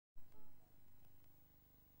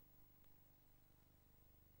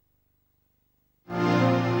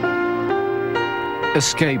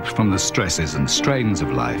Escape from the stresses and strains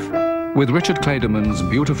of life with Richard Clayderman's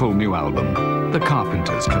beautiful new album, The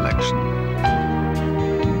Carpenter's Collection.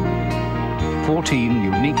 14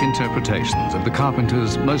 unique interpretations of the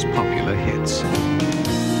Carpenter's most popular hits.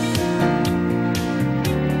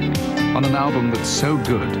 On an album that's so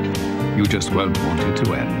good, you just won't want it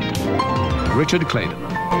to end. Richard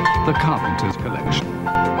Clayderman, The Carpenter's Collection.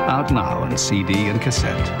 Out now on CD and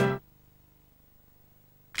cassette.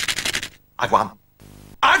 I've won!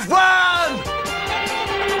 I've won!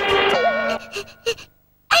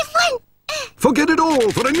 I've won! Forget it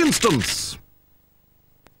all for an instance!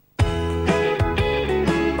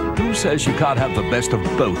 Who says you can't have the best of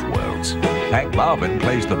both worlds? Hank Marvin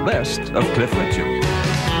plays the best of Cliff Richard.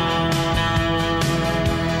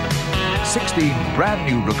 16 brand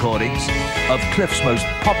new recordings of Cliff's most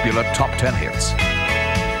popular top 10 hits.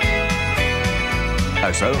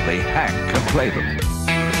 As only Hank can play them.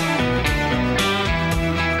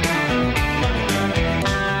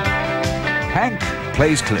 Hank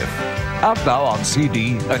Plays Cliff. Out now on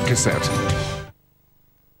CD and cassette.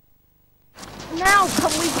 Now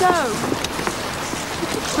can we go?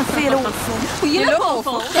 I feel awful. Well, you look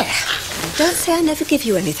awful. There. Don't say I never give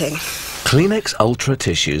you anything. Kleenex Ultra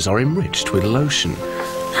tissues are enriched with lotion.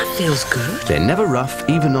 That feels good. They're never rough,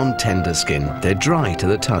 even on tender skin. They're dry to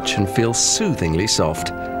the touch and feel soothingly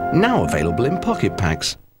soft. Now available in pocket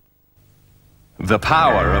packs. The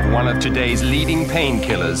power of one of today's leading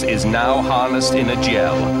painkillers is now harnessed in a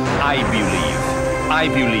gel. Ibuleve.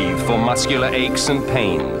 Ibuleve for muscular aches and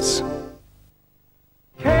pains.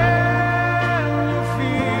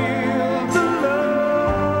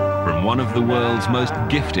 From one of the world's most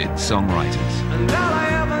gifted songwriters.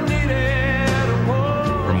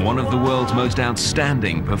 From one of the world's most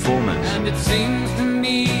outstanding performers. And it seems to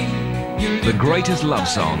me the greatest love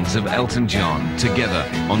songs of Elton John together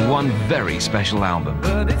on one very special album.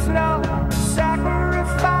 but it's no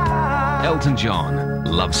sacrifice. Elton John,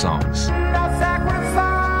 Love Songs. No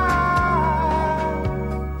sacrifice.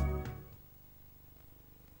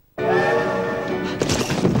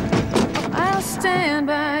 I'll stand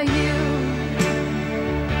by you.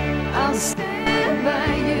 I'll stand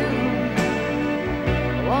by you.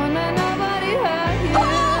 Won't let nobody hurt you.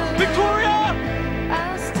 Oh, Victoria!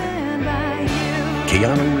 I'll stand by you.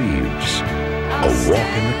 Keanu Reeves, A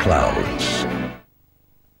Walk in the Clouds.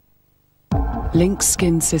 Lynx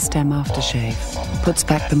Skin Systime Aftershave puts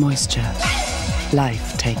back the moisture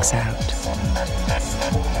life takes out.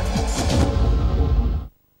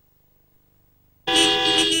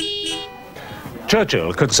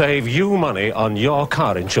 Churchill could save you money on your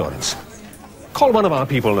car insurance. Call one of our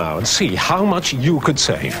people now and see how much you could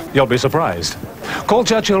save. You'll be surprised. Call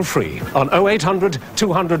Churchill free on 0800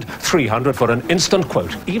 200 300 for an instant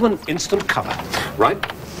quote, even instant cover. Right?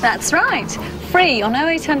 That's right. Free on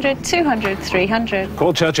 0800 200 300.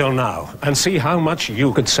 Call Churchill now and see how much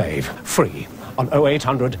you could save. Free on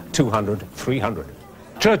 0800 200 300.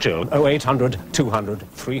 Churchill 0800 200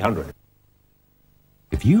 300.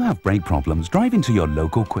 If you have brake problems, drive into your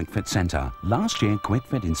local Kwik-Fit centre. Last year,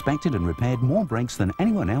 Kwik-Fit inspected and repaired more brakes than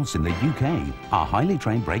anyone else in the UK. Our highly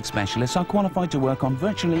trained brake specialists are qualified to work on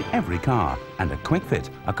virtually every car. And at Kwik-Fit,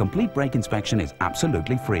 a complete brake inspection is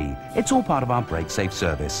absolutely free. It's all part of our Brake Safe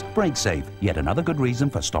service. Brake Safe, yet another good reason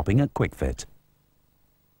for stopping at Kwik-Fit.